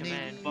second in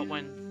command, but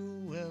when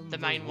the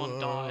main one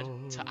died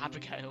to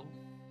Abigail,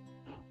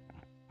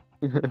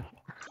 he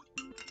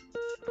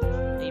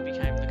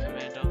became the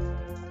commander.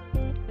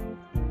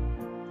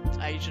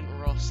 Agent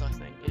Ross, I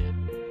think, yeah.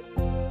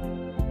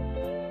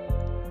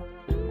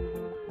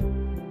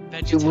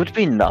 It would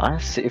be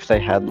nice if they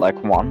had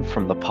like one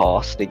from the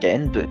past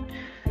again, but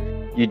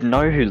you'd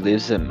know who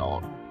lives and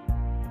not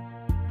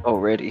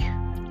already.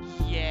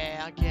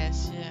 Yeah, I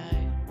guess, yeah.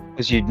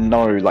 Because you'd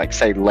know, like,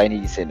 say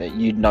Lenny's in it,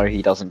 you'd know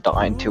he doesn't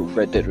die until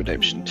Red Dead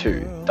Redemption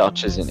 2.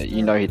 Dutch is in it,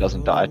 you know he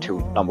doesn't die till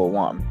number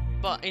 1.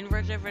 But in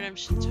Red Dead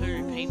Redemption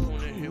 2, people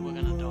knew who were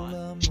gonna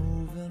die.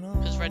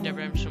 Because Red Dead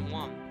Redemption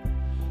 1.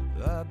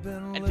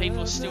 And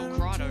people still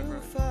cried over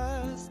it.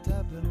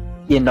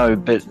 You know,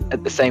 but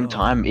at the same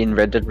time, in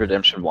Red Dead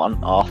Redemption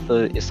 1,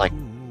 Arthur is, like,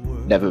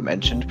 never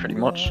mentioned, pretty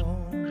much.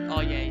 Oh,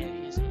 yeah,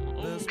 he is.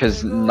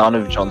 Because none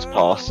of John's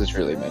past is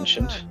really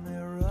mentioned.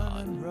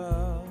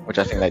 Which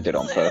I think they did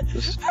on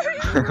purpose.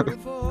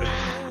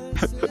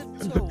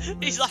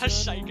 He's like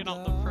shaking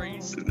up the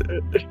priest.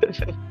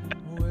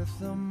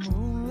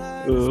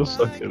 Oh,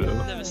 fucking hell.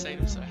 I've never seen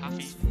him so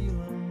happy.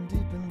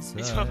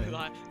 He's probably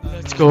like,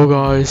 let's go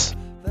guys.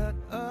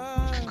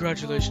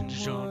 Congratulations,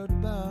 John.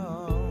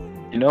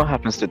 You know what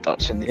happens to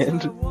Dutch in the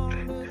end? No.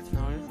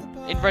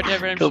 In Red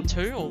Dead Redemption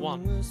 2 or 1?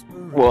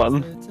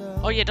 1.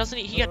 Oh yeah, doesn't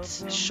he? He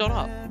gets shot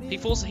up. He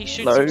falls. He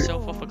shoots No.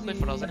 himself off a cliff,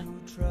 doesn't he?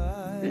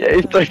 Yeah,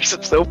 he throws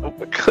himself off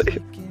a cliff.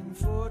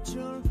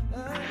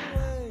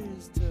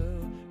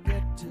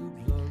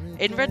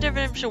 In Red Dead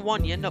Redemption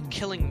 1, you end up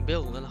killing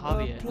Bill and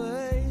Javier.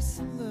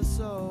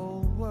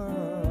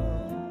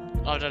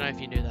 I don't know if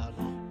you knew that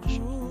or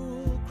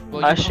not.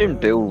 Well, I you assume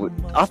Bill.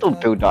 I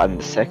thought Bill died in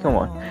the second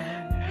one.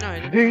 No,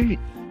 he didn't.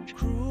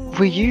 Who?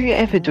 Were you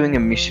ever doing a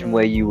mission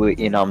where you were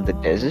in the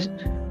desert?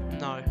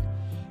 No.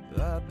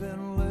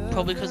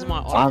 Probably because of my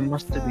I honor.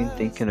 must have been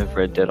thinking of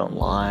Red Dead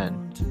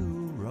Online.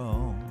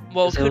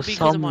 Well, it there could was be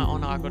because of some- my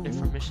honor. I got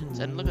different missions.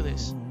 And look at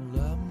this.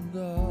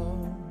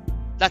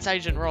 That's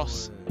Agent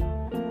Ross.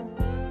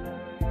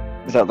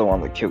 Is that the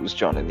one that kills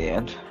John in the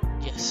end?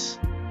 Yes,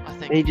 I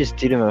think. He just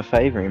did him a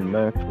favour and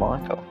murked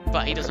Michael.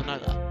 But he doesn't know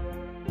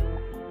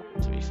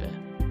that. To be fair.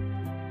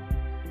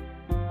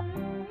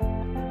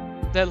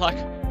 They're like,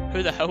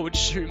 who the hell would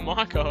shoot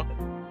Michael?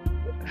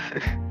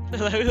 They're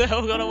like, who the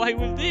hell got away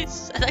with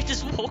this? And they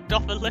just walked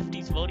off and left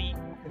his body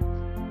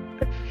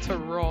to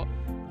rot.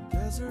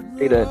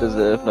 He don't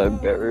deserve no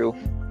burial.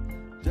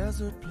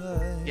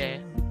 Yeah.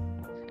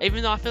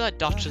 Even though I feel like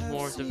Dutch is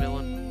more of the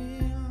villain.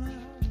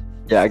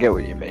 Yeah, I get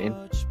what you mean.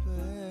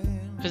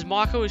 Because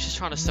Michael was just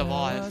trying to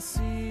survive.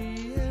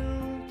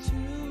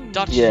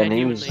 Dutch Yeah, and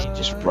he was genuinely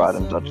just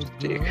riding Dutch's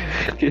dick.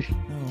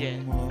 Yeah.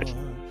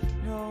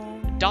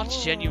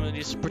 Dutch genuinely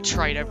just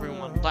betrayed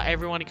everyone. Like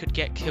everyone he could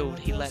get killed,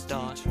 he let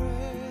die.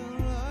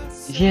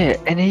 Yeah,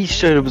 and he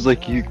straight up was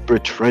like, "You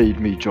betrayed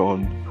me,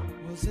 John."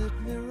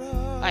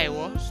 Hey,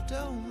 what?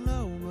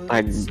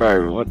 Like,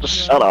 bro, what? Just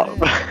shut up.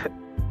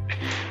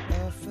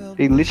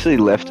 He literally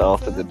left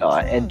Arthur to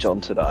die and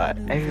John to die,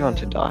 everyone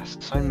to die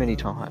so many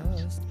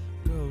times.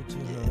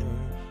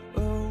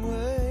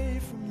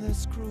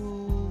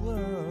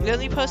 The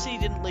only person he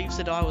didn't leave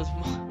to die was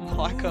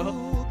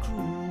Michael.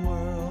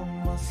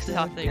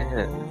 I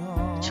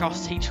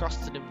think he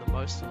trusted him the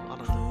most. I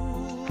don't know.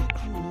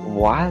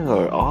 Why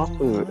though?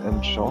 Arthur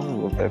and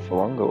John were there for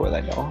longer, were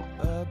they not?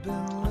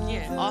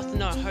 Yeah, Arthur,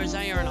 no,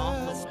 Hosea and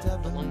Arthur were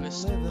the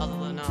longest, other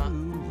than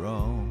them.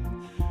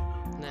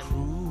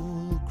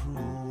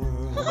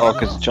 Oh,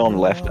 because John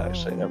left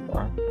actually, never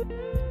mind.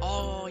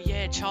 Oh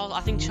yeah, Charles.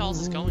 I think Charles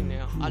is going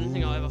now. I don't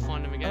think I'll ever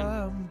find him again.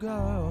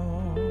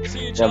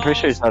 See you, Yeah, I'm pretty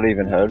sure Charles. he's not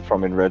even heard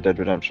from in Red Dead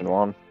Redemption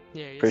 1.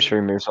 Yeah, he Pretty is. sure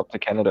he moves up to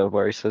Canada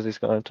where he says he's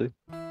going to.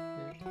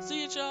 Yeah.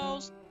 See you,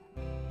 Charles.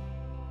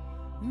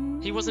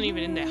 He wasn't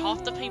even in there.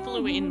 Half the people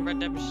who were in Red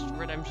Dead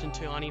Redemption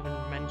 2 aren't even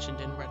mentioned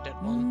in Red Dead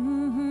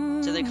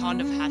 1. So they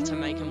kind of had to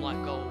make him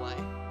like go away.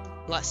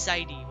 Like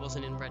Sadie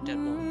wasn't in Red Dead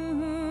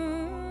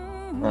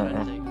 1. I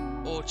don't think.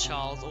 Or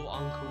Charles or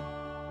Uncle.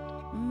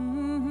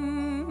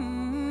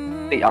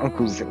 The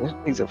uncle's in it.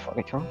 He's a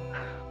funny cunt.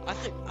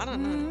 I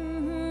don't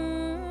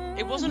know.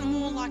 It wasn't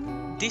more like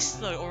this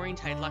though,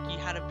 orientated, like you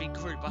had a big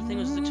group. I think it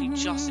was literally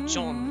just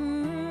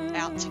John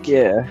out to kill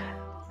Yeah.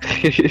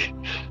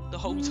 the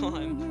whole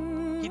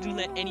time. He didn't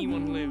let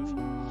anyone live.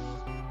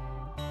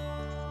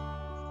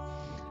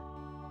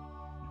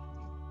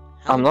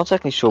 I'm not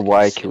exactly sure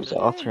why he kills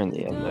Arthur in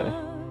the end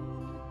though.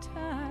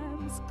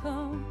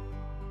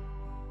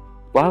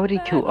 Why would he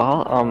kill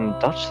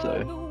Dutch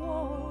though?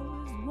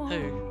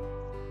 Who?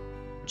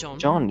 John?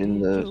 John in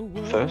the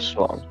first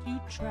one.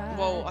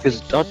 Well, I Because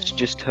think Dutch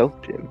just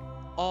helped him.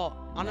 Oh,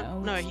 I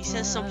don't know. He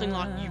says something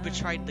like you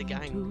betrayed the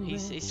gang.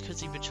 It's because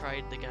he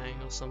betrayed the gang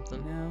or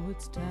something.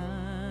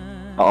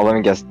 Oh, let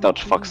me guess,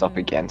 Dutch fucks up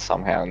again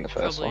somehow in the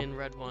first Probably one. in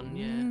Red 1,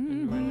 yeah.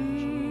 In Red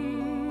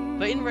Redemption.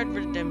 But in Red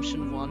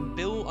Redemption 1,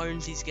 Bill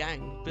owns his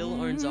gang. Bill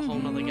owns a whole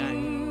nother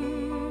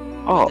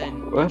gang. Oh, Then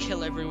you what?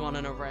 kill everyone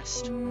and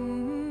arrest.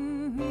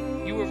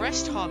 You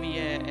arrest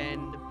Javier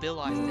and Bill,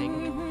 I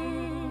think.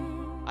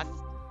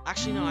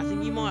 Actually, no, I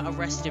think you might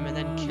arrest him and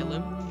then kill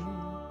him.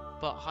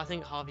 But I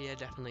think Javier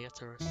definitely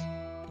gets arrested.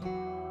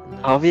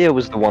 Javier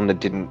was the one that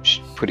didn't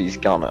put his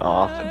gun at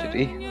Arthur, did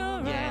he?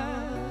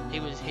 Yeah, he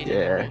didn't.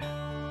 Yeah.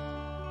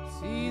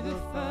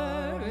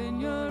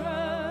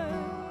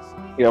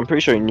 Yeah, I'm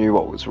pretty sure he knew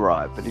what was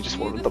right, but he just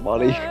wanted the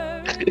money.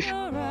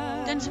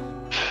 Then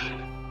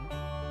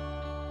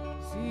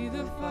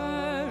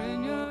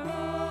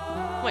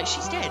wait,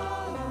 she's dead.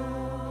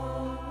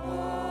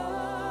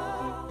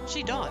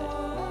 She died.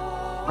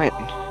 Wait.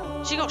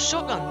 She got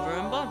shotgunned,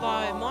 remember,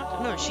 by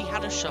Micah? No, she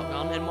had a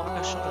shotgun and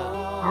Micah shot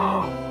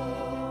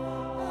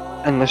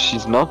her. Unless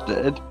she's not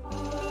dead.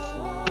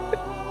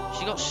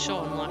 She got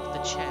shot in like the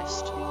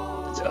chest.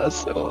 Yeah,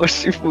 so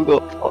she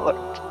forgot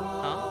fucked.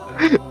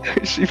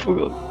 Huh? She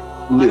forgot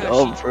lit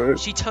No, up, bro.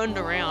 She turned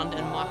around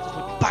and Micah just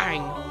went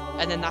BANG!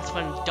 And then that's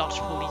when Dutch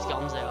pulled his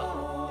guns out.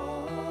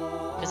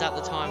 Because at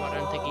the time, I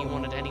don't think he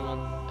wanted anyone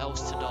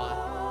else to die.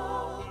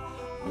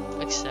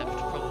 Except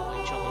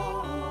probably John.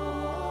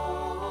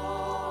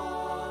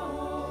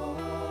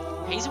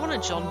 He's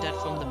wanted John dead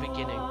from the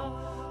beginning,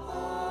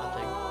 I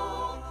think.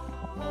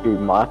 Who,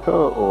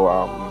 Micha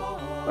or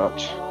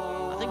Dutch?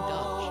 I think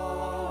Dutch.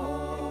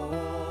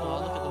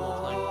 Oh, look at them all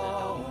playing with their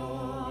dog.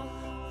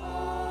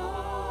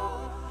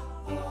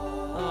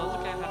 Oh,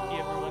 look how happy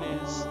everyone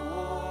is.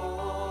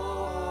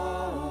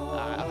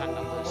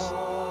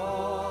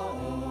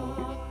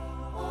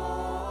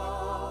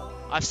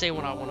 I've seen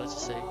what I wanted to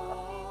see.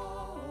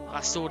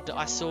 I saw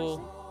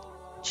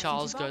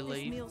Charles go Since you brought this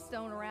leave.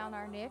 millstone around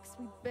our necks,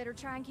 we better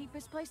try and keep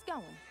this place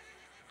going.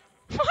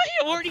 Why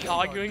are you already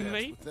arguing with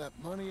me? With that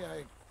money,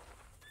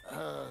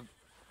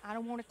 I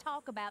don't want to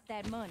talk about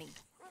that money.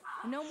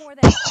 No more of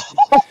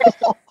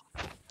that.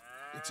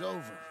 it's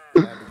over,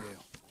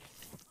 Abigail.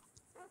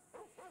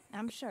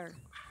 I'm sure.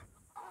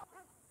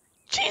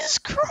 Jesus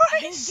Then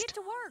Christ! get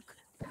to work.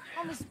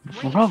 On this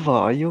ranch.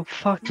 Brother, you're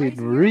fucking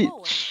Raising your boy.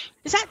 rich.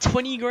 Is that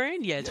 20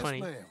 grand? Yeah, Yes,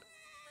 20. ma'am.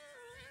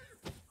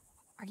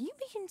 Are you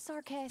being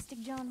sarcastic,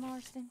 John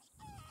Marston?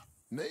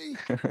 Me?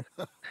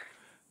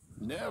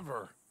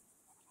 Never.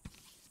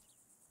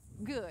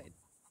 Good.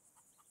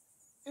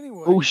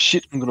 Anyway, Oh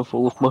shit, I'm gonna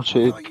fall off my I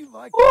chair. thought you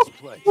liked this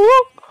place.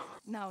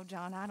 No,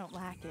 John, I don't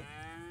like it.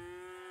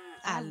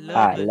 I I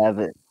love it. love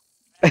it.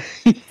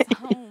 It's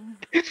home.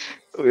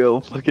 We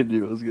all fucking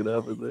knew what was gonna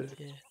happen there.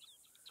 Yeah.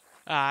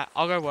 Alright,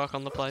 I'll go work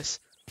on the place.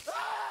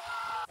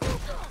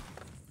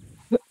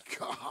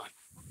 God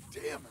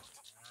damn it.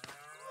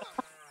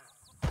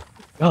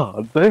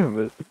 God damn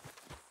it.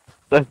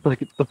 That's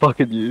like the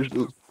fucking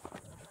usual.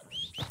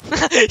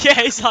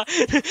 Yeah, he's like,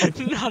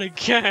 not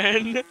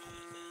again.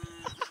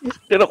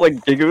 They're not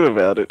like giggling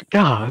about it.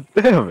 God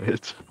damn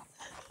it.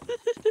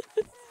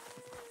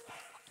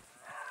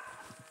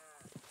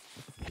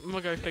 I'm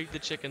gonna go feed the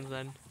chickens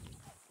then.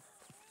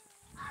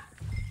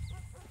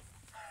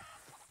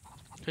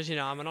 Cause you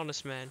know, I'm an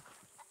honest man.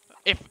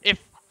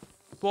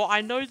 Well,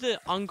 I know that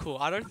Uncle,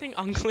 I don't think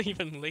Uncle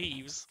even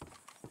leaves.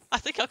 I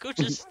think Uncle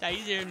just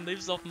stays here and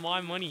lives off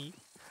my money.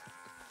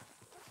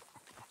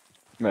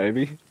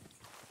 Maybe.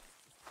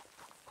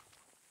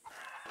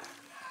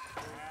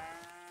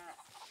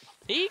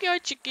 Here you go,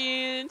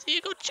 chickens! Here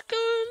you go,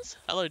 chickens!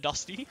 Hello,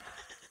 Dusty.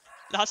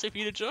 Nice of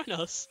you to join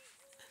us.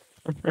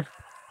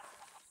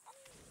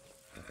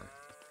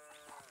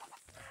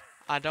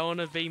 I don't want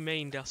to be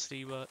mean,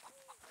 Dusty, but...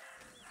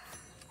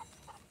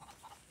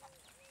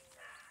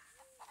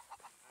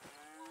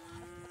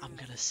 I'm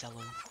gonna sell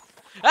him.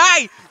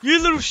 Hey!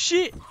 You little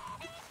shit!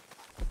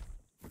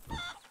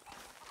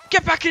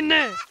 Get back in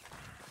there!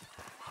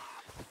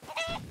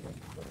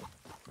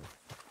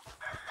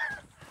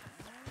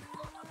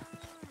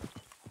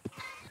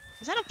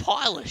 Is that a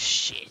pile of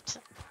shit?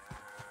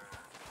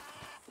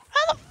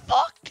 How the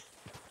fuck?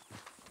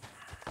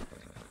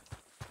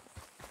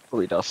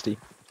 Probably Dusty.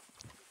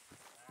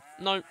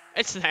 No,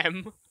 it's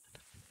them.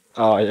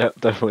 Oh yeah,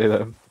 definitely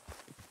them.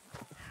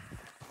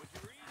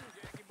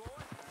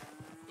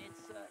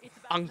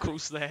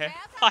 Uncle's there.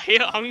 I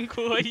hear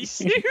Uncle, are you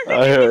serious?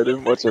 I heard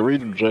him. What's a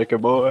reading,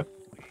 Jacob boy?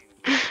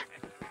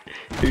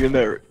 You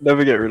can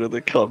never get rid of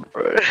the cunt,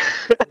 bro.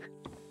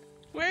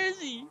 Where is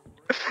he?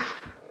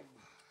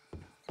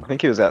 I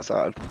think he was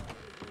outside.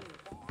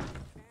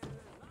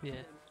 Yeah.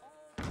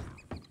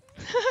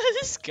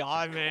 This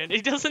guy, man,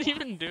 he doesn't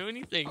even do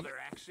anything. Other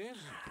accents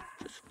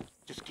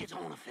just gets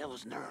on a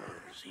fella's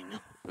nerves, you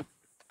know.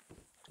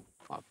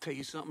 I'll tell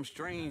you something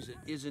strange that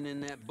isn't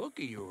in that book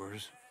of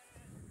yours.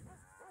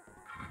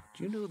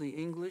 Do you know the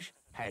English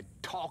had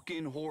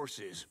talking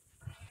horses?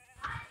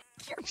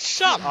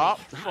 Shut up,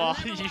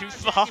 fuck you Boy,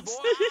 bastard.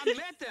 I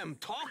met them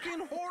talking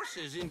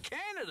horses in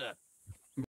Canada.